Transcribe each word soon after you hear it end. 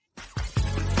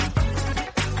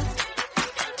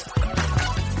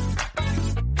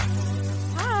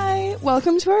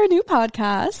welcome to our new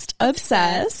podcast,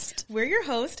 Obsessed. We're your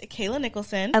host, Kayla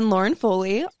Nicholson. And Lauren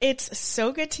Foley. It's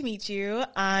so good to meet you.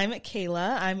 I'm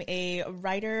Kayla. I'm a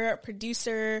writer,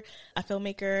 producer, a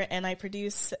filmmaker, and I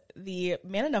produce the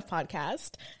Man Enough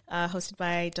podcast, hosted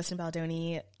by Justin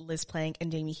Baldoni, Liz Plank,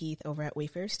 and Jamie Heath over at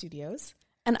Wayfair Studios.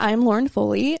 And I'm Lauren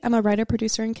Foley. I'm a writer,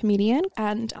 producer, and comedian,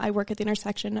 and I work at the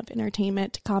intersection of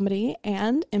entertainment, comedy,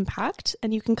 and impact.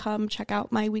 And you can come check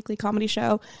out my weekly comedy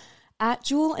show at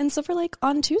Jewel in Silver Lake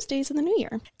on Tuesdays in the new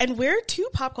year. And we're two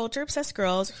pop culture obsessed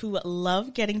girls who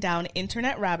love getting down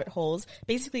internet rabbit holes,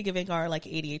 basically giving our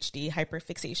ADHD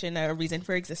hyperfixation a reason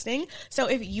for existing. So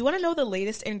if you want to know the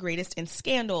latest and greatest in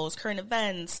scandals, current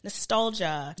events,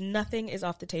 nostalgia, nothing is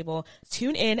off the table.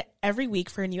 Tune in every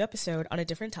week for a new episode on a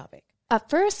different topic.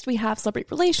 Up first, we have celebrity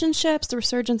relationships, the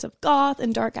resurgence of goth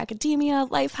and dark academia,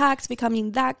 life hacks,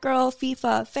 becoming that girl,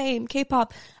 FIFA, fame,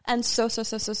 K-pop, and so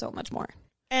much more.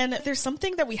 And if there's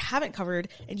something that we haven't covered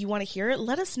and you want to hear it,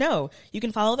 let us know. You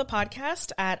can follow the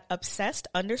podcast at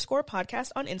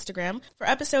obsessed_podcast on Instagram for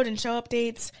episode and show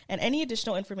updates and any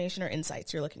additional information or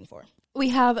insights you're looking for. We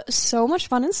have so much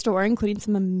fun in store, including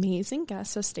some amazing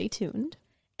guests, so stay tuned.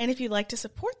 And if you'd like to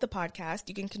support the podcast,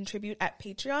 you can contribute at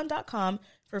patreon.com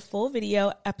for full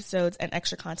video episodes and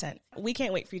extra content. We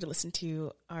can't wait for you to listen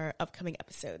to our upcoming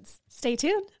episodes. Stay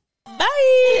tuned. Bye!